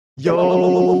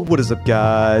Yo, what is up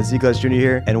guys? EagleEyes Jr.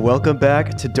 here, and welcome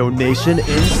back to Donation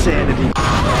Insanity.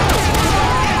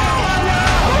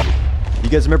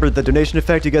 You guys remember the donation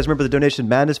effect? You guys remember the donation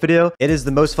madness video? It is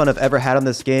the most fun I've ever had on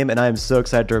this game, and I am so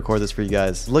excited to record this for you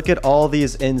guys. Look at all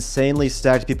these insanely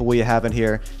stacked people we have in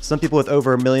here. Some people with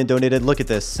over 1 million donated. Look at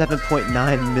this,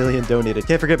 7.9 million donated.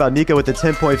 Can't forget about Nico with the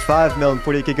 10.5 mil, and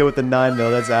 40 could go with the 9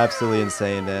 mil. That's absolutely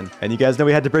insane, man. And you guys know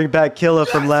we had to bring back Killa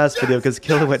from last video because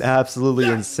Killa went absolutely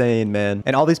insane, man.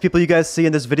 And all these people you guys see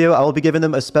in this video, I will be giving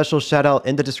them a special shout out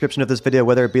in the description of this video,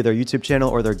 whether it be their YouTube channel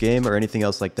or their game or anything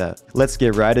else like that. Let's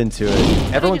get right into it.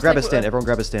 Everyone grab a stand. Everyone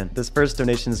grab a stand. This first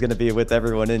donation is going to be with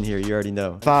everyone in here. You already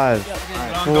know. 5,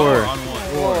 4,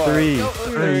 3,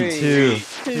 2,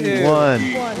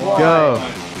 1, go.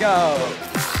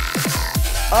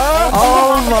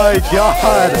 Oh my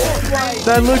god.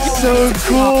 That looks so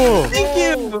cool. Thank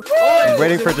you. I'm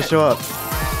waiting for it to show up.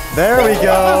 There we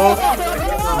go.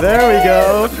 There we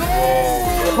go.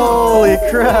 Holy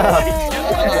crap.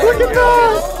 Look at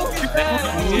that.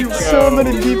 So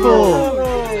many people.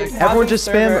 Everyone just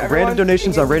spam random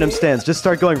donations on random stands. Just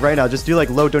start going right now. Just do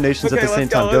like low donations at the same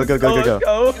time. Go, go, go, go,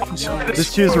 go.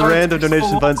 Just choose random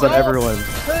donation buttons on everyone.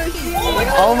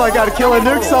 Oh my god, kill and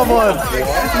nuke someone.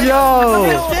 Yo.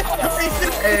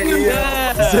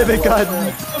 Zimic got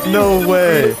no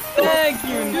way.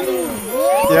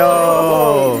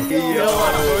 Yo.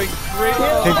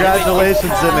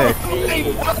 Congratulations, Zimic.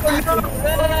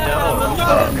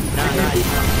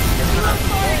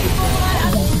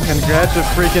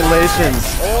 Congratulations.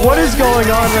 What is going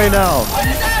on right now?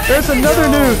 There's another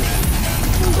nuke.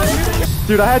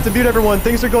 Dude, I had to mute everyone.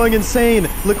 Things are going insane.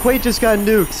 Liquate just got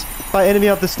nuked by enemy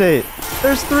off the state.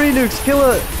 There's 3 nukes. Kill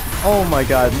it. Oh my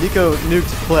god. Nico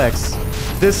nuked Flex.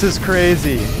 This is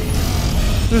crazy.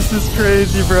 This is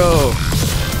crazy, bro.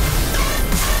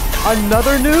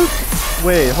 Another nuke?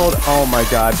 Wait, hold. Oh my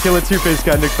god. Kill it. Two-Face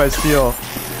got nuked by Steel.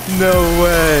 No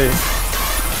way.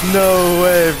 No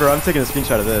way, bro. I'm taking a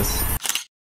screenshot of this.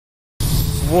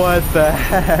 What the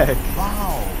heck?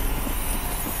 Wow.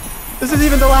 This is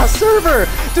even the last server.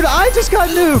 Dude, I just got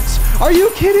nuked. Are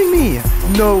you kidding me?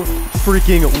 No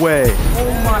freaking way.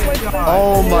 Oh my god.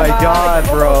 Oh my god,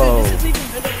 bro.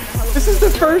 This is the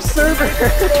first server.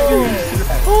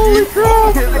 Holy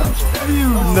crap.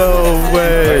 No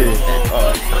way.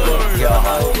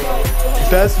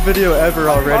 Best video ever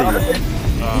already.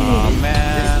 Oh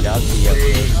man.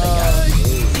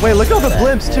 Wait, look at all the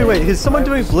blimps too. Wait, is someone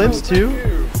doing blimps too?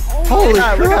 Holy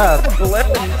crap.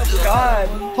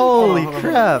 Holy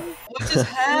crap. What just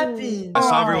happened? I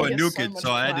saw everyone nuke it,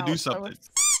 so I had to do something.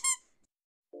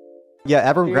 Yeah,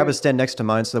 everyone grab a stand next to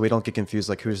mine so that we don't get confused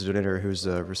like who's the donator or who's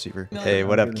the receiver. Hey,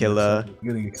 what up, Killa?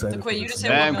 Getting excited. Wait, you just said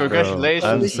Damn, what? congratulations.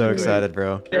 I'm so excited,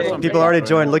 bro. People already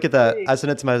joined. Look at that. I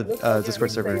sent it to my Discord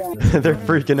server. They're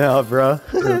freaking out, bro.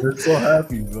 They're so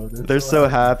happy, bro. They're so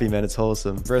happy, man. It's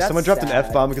wholesome. Bro, someone dropped an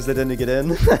F-bomb because they didn't get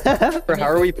in. How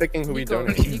are we picking who we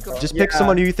donate? Just pick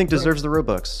someone who you think deserves the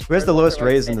Robux. Who has the lowest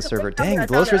raise in the server? Dang,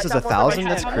 the lowest raise is 1,000?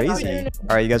 That's crazy.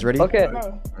 All right, you guys ready? Okay.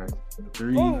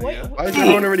 3. Why is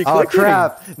everyone already Oh, clicking?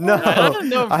 crap. No,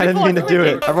 I didn't mean to do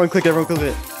it. Everyone click it, everyone click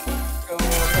it.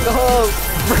 Go.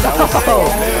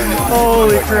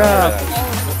 Holy crap.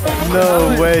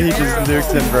 No way, he just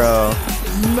nuked him, bro.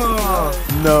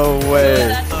 No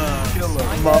way.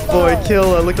 My boy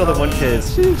Killa, look at all the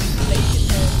 1Ks.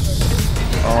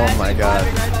 Oh my god.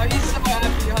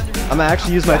 I'm gonna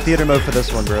actually use my theater mode for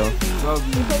this one, bro.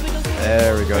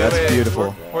 There we go, that's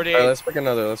beautiful. Alright, let's pick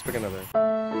another. Let's pick another.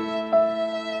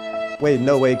 Wait,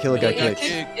 no way, Killa got kicked.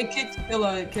 It kicked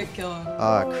Killa. It kicked Killa.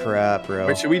 Ah, crap, bro.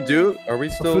 Wait, should we do? Are we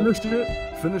still? Finish it.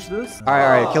 Finish this.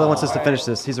 Alright, Killa wants us to finish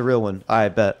this. He's a real one. I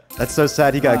bet. That's so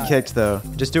sad he got kicked, though.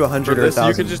 Just do 100 or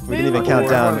 1,000. We didn't even count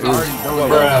down.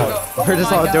 We're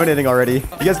just all donating already.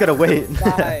 You guys gotta wait.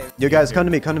 You guys, come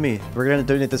to me, come to me. We're gonna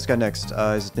donate this guy next.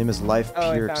 His name is Life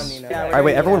Pierce. Alright,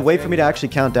 wait, everyone wait for me to actually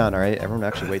count down, alright? Everyone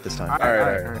actually wait this time.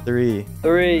 Alright. 3,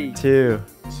 3, 2,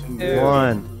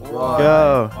 1,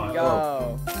 go.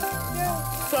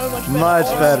 Much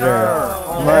better.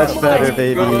 Much better,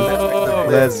 baby.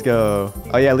 Let's go.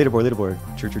 Oh yeah, leaderboard, leaderboard.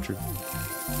 True, true, true.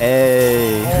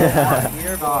 Hey.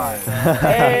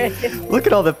 Look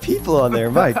at all the people on there.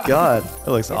 My god.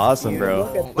 That looks awesome,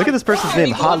 bro. Look at this person's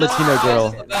name, Hot Latino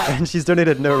Girl. And she's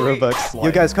donated no Robux.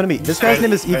 Yo guys, come to me. This guy's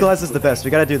name is EagleEyes is the best.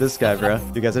 We gotta do this guy, bro.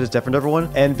 You guys, I just deafened everyone.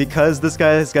 And because this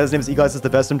guy's name is EagleEyes is the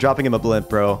best, I'm dropping him a blimp,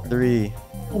 bro. 3,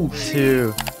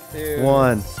 2,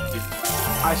 1.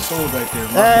 I sold right there.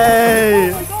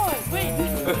 Hey!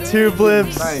 2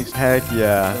 blimps. Nice. Heck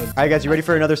yeah. All right, guys, you ready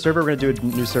for another server? We're gonna do a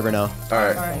new server now.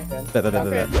 Alright. Bet, bet, bet,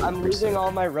 bet, bet. I'm losing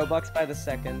all my Robux by the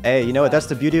second. Hey, you know what? That's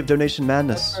the beauty of donation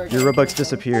madness. Your Robux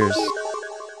disappears.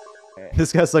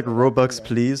 This guy's like, Robux,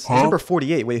 please. He's number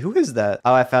 48. Wait, who is that?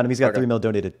 Oh, I found him. He's got 3 mil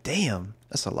donated. Damn.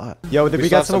 That's a lot. Yo, we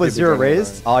got someone with 0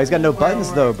 raised. Oh, he's got no buttons,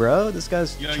 though, bro. This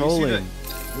guy's trolling.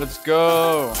 Let's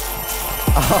go.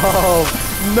 Oh,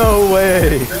 no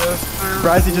way.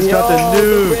 Brycey just dropped a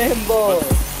nuke.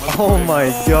 Oh, my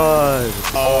God.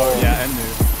 Oh, yeah, and new.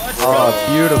 Oh,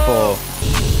 beautiful.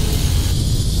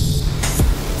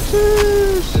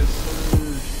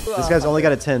 This guy's only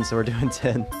got a 10, so we're doing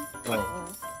 10.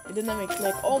 It didn't make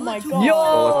click. Oh my god. Yo!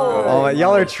 Oh,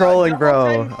 y'all are trolling,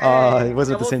 bro. It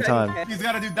wasn't at the same time. He's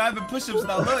gotta do diamond push-ups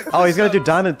now, look. Oh, he's gotta do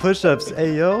diamond push-ups.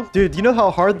 Hey, yo. What you know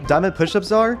how hard diamond push-ups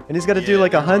are? And he's gotta do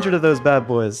like 100 of those bad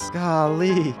boys.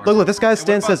 Golly. Look, this guy's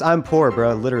stand says, I'm poor,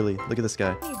 bro. Literally. Look at this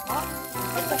guy.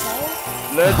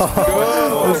 Let's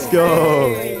go. Let's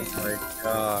go.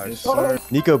 Gosh.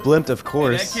 Nico blimped, of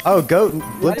course. Oh, Goat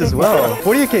blimped as well.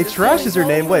 48k Trash is her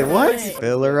name. Wait, what?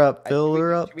 Fill her up,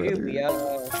 brother.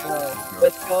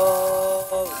 Let's go.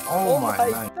 Oh my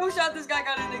god. No shot, this guy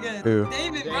got in again. Who?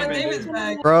 David, bro. David's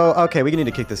back. Bro, okay, we need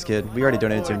to kick this kid. We already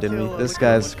donated to him, didn't we? This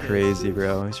guy's crazy,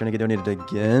 bro. He's trying to get donated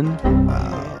again.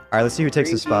 Wow. All right, let's see who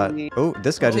takes his spot. Oh,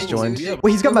 this guy just joined.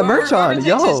 Wait, he's got my merch on.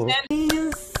 Yo.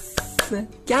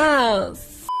 Yes.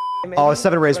 Oh,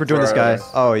 7 raised. We're doing this guy.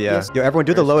 Oh, yeah. Yo, everyone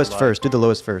do the lowest first. Do the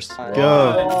lowest first.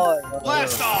 Go.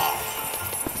 Blast off.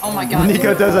 Oh my god.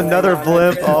 Nico does another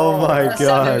blimp. Oh my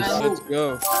gosh. Let's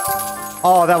go.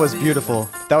 Oh, that was beautiful.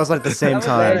 That was like at the same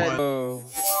time. Oh.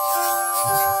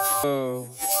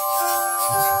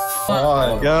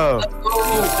 Oh. Go.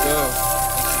 Let's go.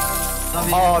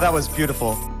 Oh, that was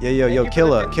beautiful. Yo,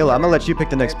 Killa. I'm gonna let you pick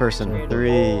the next person.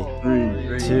 3,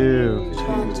 2,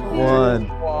 1,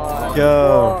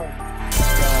 go.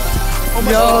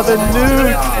 Yo, the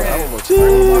nuke.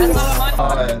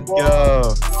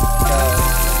 Go.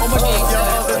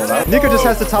 Nico just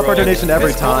has to top our donation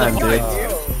every time, dude.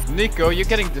 Nico, you're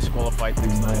getting disqualified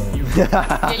next time.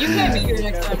 Yeah, you can't be here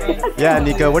next time, right? Yeah,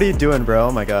 Nico, what are you doing, bro?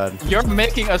 Oh my god. You're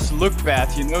making us look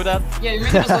bad, you know that? Yeah, you're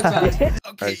making us look bad.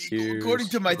 Okay, according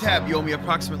to my tab, you owe me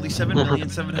approximately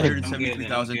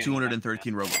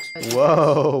 7,773,213 Robux.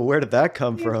 Whoa, where did that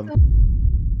come from?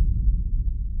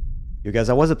 You guys,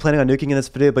 I wasn't planning on nuking in this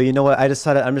video, but you know what? I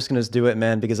decided I'm just gonna do it,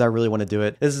 man, because I really want to do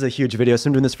it. This is a huge video, so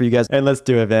I'm doing this for you guys. And let's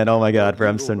do it, man. Oh my god, bro,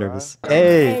 I'm so nervous.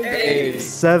 8,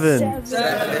 7,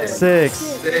 6,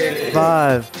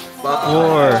 5,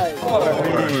 4,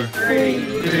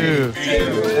 3, 2, 1.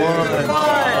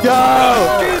 Go!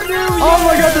 Oh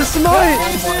my god, the smite!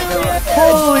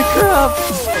 Holy crap!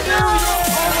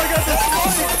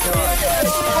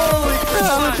 Holy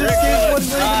crap, I just gave 1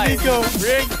 million to Nico!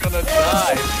 Rick's gonna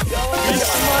die.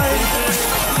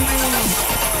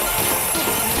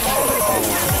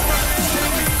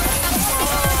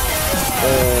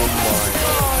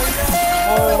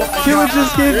 Killa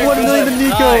just gave 1 million to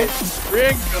Nico!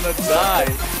 Rick's gonna die.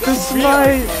 The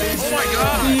smite! Oh my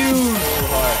god. Huge.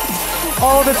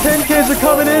 Oh, the 10Ks are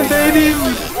coming in, baby!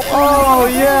 Oh,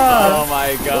 yeah! Oh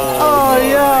my god. Oh,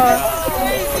 yeah!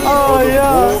 Oh,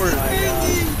 yeah!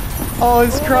 Oh,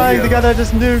 he's crying, the guy that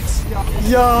just nuked.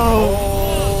 Yo!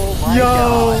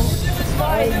 Yo!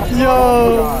 Yo!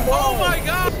 Oh my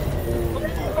god.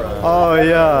 Oh,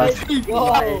 yeah.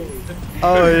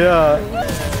 Oh, yeah.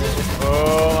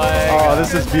 Oh my god. Oh,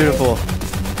 this is beautiful.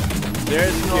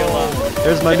 There's Killa.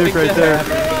 There's my nuke right there.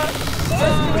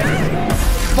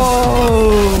 Oh!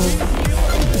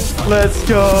 Let's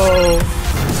go!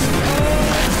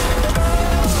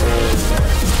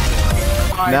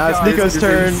 Now it's Nico's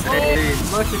turn.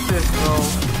 Look at this, bro.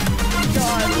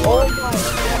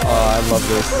 Oh, I love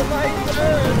this.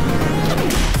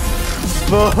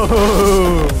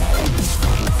 Boom!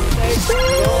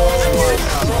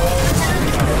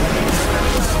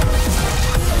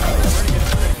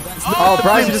 Oh,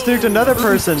 Bryce just nuked another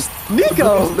person.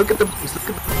 Nico! Look at the.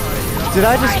 Did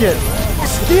I just get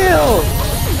Steel?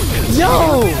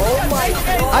 Yo!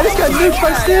 I just got nuked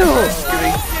by Steel!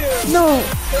 No!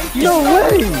 No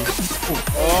way!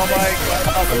 Oh my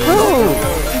god.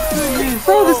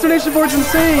 Bro, this donation board's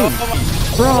insane!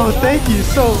 Bro, thank you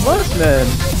so much, man!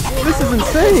 This is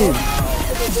insane!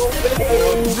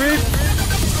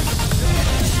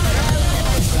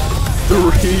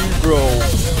 Bro.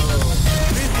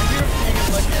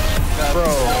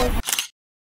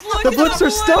 The blips are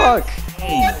stuck!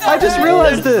 I just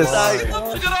realized this! Look at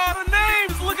all the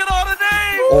names! Look at all the names!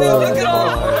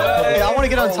 Hey, I want to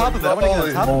get on top of it. I want to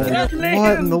get on top of it.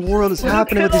 What in the world is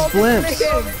happening with these blimps?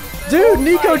 Dude,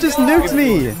 Nico just nuked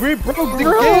me. We broke the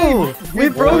Bro, game. we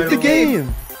broke the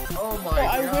game.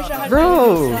 I wish I had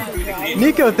Bro,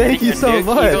 Nico, thank you so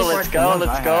Eagle, much. let's go,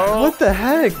 let's go. What the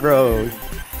heck, bro?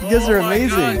 You guys are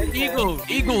amazing. Eagle,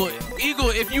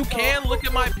 if you can, look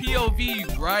at my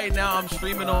POV right now. I'm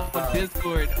streaming on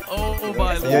Discord. Oh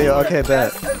my lord. Yo, okay,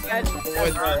 bet.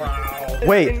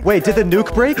 Wait, did the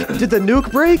nuke break? Did the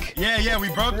nuke break? Yeah, we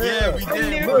broke. Yeah, we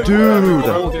did. Dude,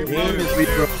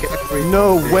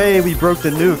 no way we broke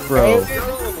the nuke, bro.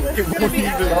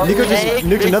 Nico just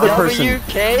nuked another person.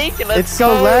 It's so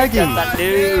laggy. I'm not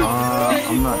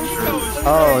sure.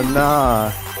 Oh,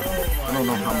 nah. I don't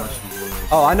know how much.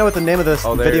 Oh, I know what the name of this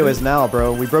video is now,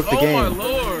 bro. We broke the Oh game. my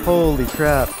lord. Holy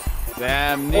crap.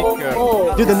 Damn,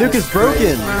 Nico. Dude, the nuke is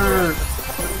broken.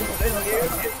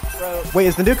 Wait,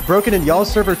 is the nuke broken in y'all's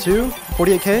server too?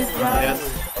 48K? Yeah,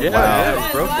 It's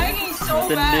lagging so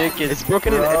bad. It's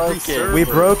broken in every game. We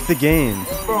broke the game.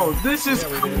 Bro, this is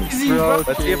crazy, bro.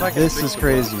 Let's see if I can. This is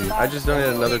crazy. I just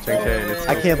donated another 10K and it's.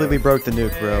 I can't believe we broke the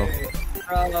nuke, bro.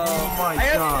 Oh my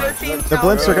god. The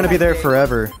blimps are gonna be there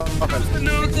forever. It's a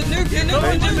nuke.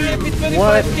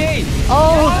 What?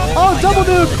 Oh, double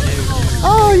nuke!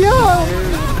 Oh, yeah!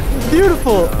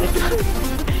 Beautiful!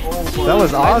 That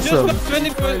was awesome.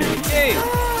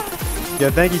 Yeah,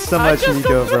 thank you so much,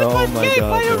 Nico, bro. Oh my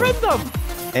god, bro.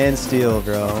 And Steel,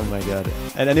 bro. Oh my god.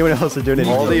 And anyone else are doing it.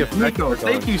 All the The effects Nico, are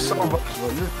thank gone. you so much, bro.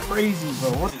 You're crazy,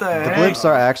 bro. What the heck? blimps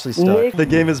are actually stuck. The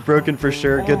game is broken for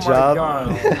sure. Good Oh my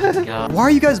job. God. Why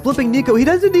are you guys blipping Nico? He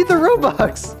doesn't need the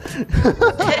Robux.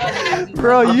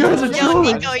 Bro, you guys are Yo,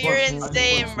 trolling. Nico, you're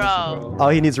insane, bro. Oh,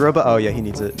 he needs Robux? Oh, yeah, he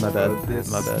needs it. My bad.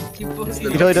 My bad. He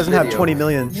totally doesn't have 20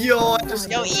 million. Yo,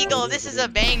 Eagle, this is a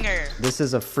banger. This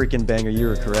is a freaking banger. You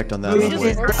were correct on that one.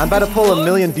 I'm about to pull 1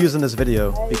 million views on this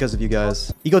video because of you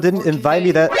guys. Eagle didn't invite me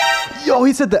that. Yo,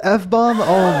 he said the F-bomb?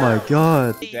 Oh my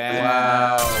god.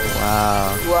 Wow.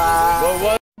 Wow.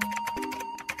 What?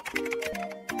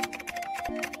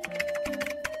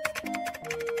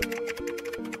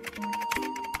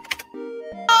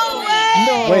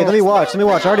 Wait, let me watch. I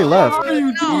already left.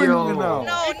 No,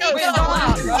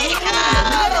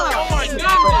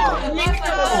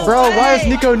 Bro, why is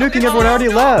Nico nuking everyone? I already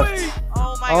left.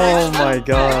 Oh my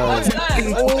god.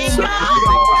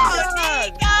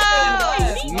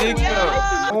 Nico.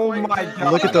 Oh my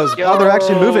god. Look at those. Oh, they're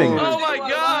actually moving. Oh my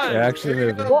god. They're actually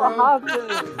moving.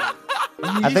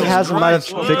 I think Hazem might have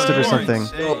fixed it or something.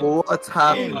 What's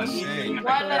happening?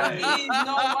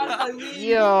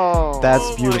 Yo.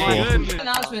 That's beautiful.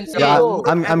 Yeah,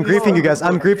 I'm griefing you guys.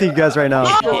 I'm griefing you guys right now.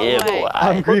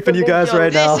 I'm griefing you guys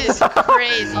right now. This is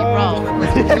crazy, bro.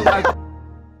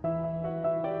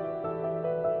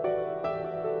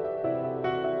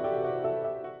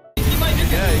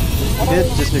 He did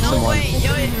just nuke someone.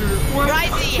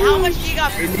 Risey, how much do you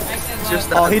got?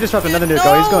 Oh, he just dropped another nuke.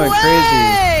 Oh, he's going crazy.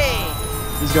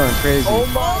 He's going crazy.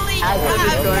 Holy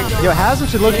crap. Yo, Hazem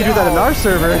should look you do that in our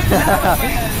server.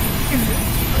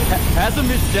 Hazem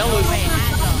is jealous.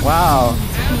 Wow.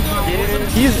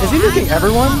 Is he nuking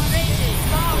everyone?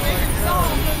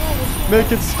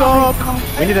 Make it stop.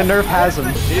 We need to nerf Hazem.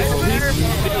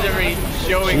 Literally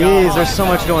showing Jeez, off. there's so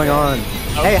much going on.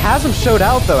 Hey, Hazem showed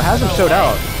out though. Hazem showed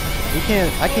out. I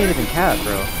can't even cap,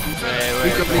 bro.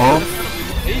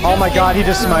 Oh my god, he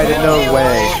just smited. No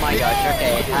way. Oh my gosh,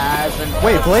 okay. Hazem.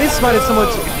 Wait, Blaze smited someone.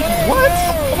 What?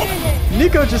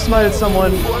 Nico just smited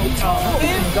someone.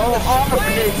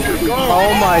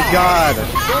 Oh my god.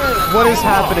 What is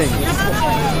happening?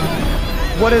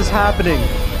 What is happening?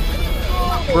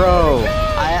 Bro.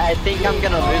 I think I'm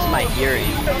gonna lose my hearing.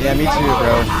 Yeah, me too,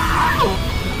 bro.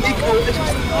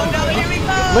 Oh no, here we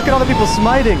go. Look at all the people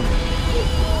smiting.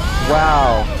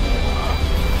 Wow.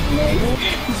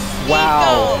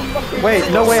 Wow. Wait,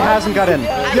 no way Hazem got in.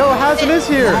 Yo, Hazem is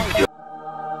here.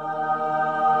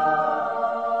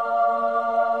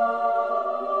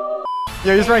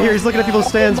 Yeah, he's right here. He's looking at people's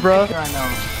stands, bro.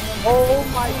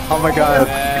 Oh my god.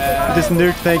 He just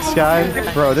nuked, thanks,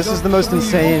 Sky. Bro, this is the most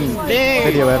insane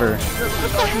video ever.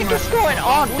 What the heck is going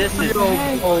on?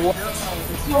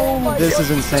 This is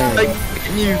insane.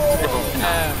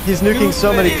 He's nuking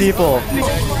so many people.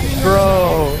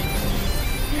 Bro.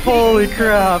 Holy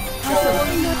crap.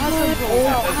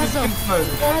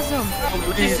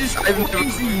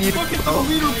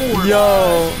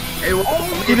 Yo.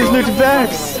 He just nuked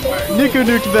Vex. Nico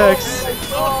nuked Vex.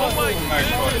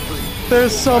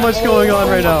 There's so much going on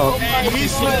right now. He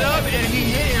slid up and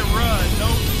he hit and run. No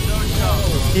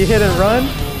joke. He hit and run?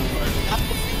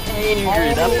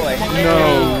 Angry, that boy.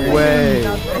 No way.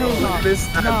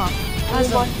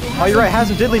 Oh, you're right.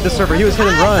 Hazem did leave the server. He was hit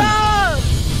and run.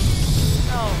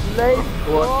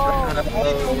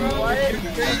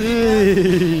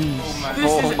 Jeez.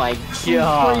 Oh my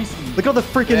god. Look at all the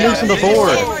freaking nukes on the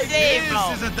board. This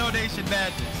is a donation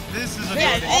madness. This is a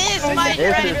Yeah, donation this is my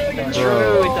This friend. is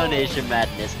true donation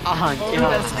madness. Oh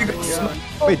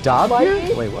god. Wait, Dob here?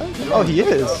 Wait, what? Oh, he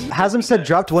is. Hazem said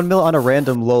dropped 1 mil on a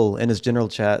random lol in his general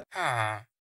chat.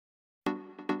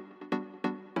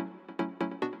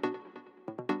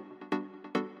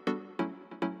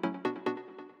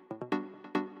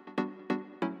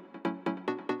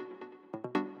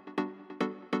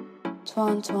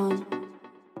 Twan.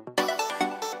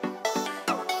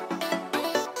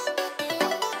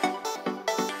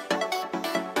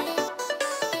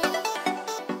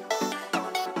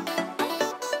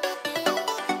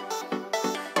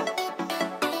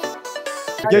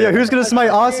 Yo, who's gonna smite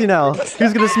Aussie now?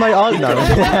 Who's gonna smite Aussie? No.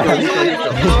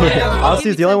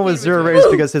 Aussie's the only one with 0 raise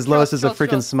because his lowest is a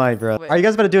freaking smite, bro. Are you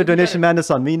guys about to do a donation madness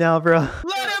on me now, bro?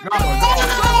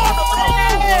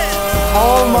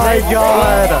 Oh my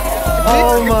god!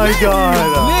 Oh my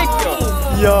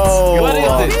god! Yo! What is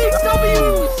it?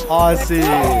 Aussie!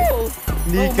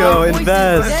 Nico,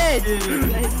 invest!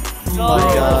 Oh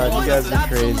my god, you guys are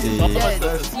crazy. Who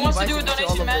wants to do a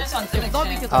donation madness on TikTok?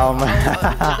 Oh my.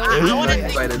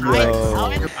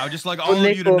 I would just like all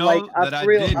of you to know that I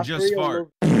did just fart.